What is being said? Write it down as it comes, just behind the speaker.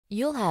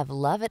You'll have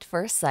love at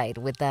first sight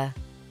with the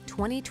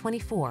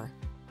 2024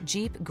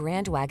 Jeep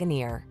Grand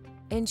Wagoneer.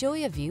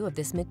 Enjoy a view of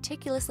this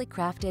meticulously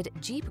crafted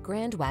Jeep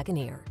Grand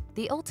Wagoneer,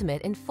 the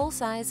ultimate in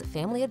full-size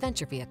family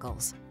adventure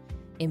vehicles.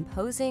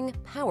 Imposing,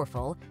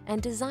 powerful, and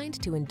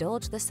designed to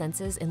indulge the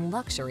senses in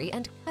luxury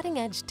and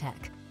cutting-edge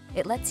tech,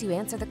 it lets you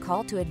answer the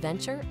call to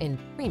adventure in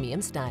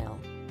premium style.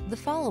 The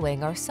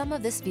following are some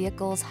of this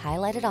vehicle's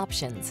highlighted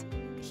options: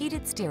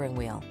 heated steering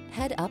wheel,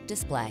 head-up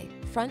display,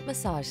 front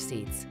massage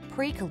seats,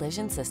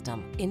 pre-collision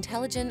system,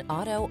 intelligent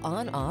auto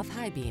on-off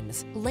high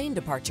beams, lane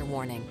departure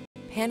warning,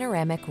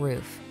 panoramic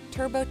roof,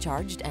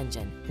 turbocharged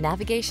engine,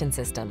 navigation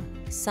system,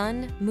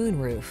 sun, moon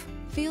roof.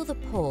 Feel the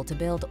pull to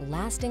build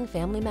lasting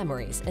family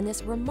memories in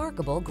this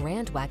remarkable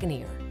Grand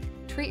Wagoneer.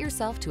 Treat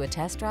yourself to a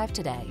test drive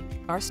today.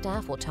 Our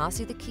staff will toss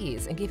you the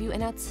keys and give you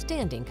an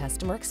outstanding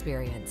customer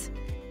experience.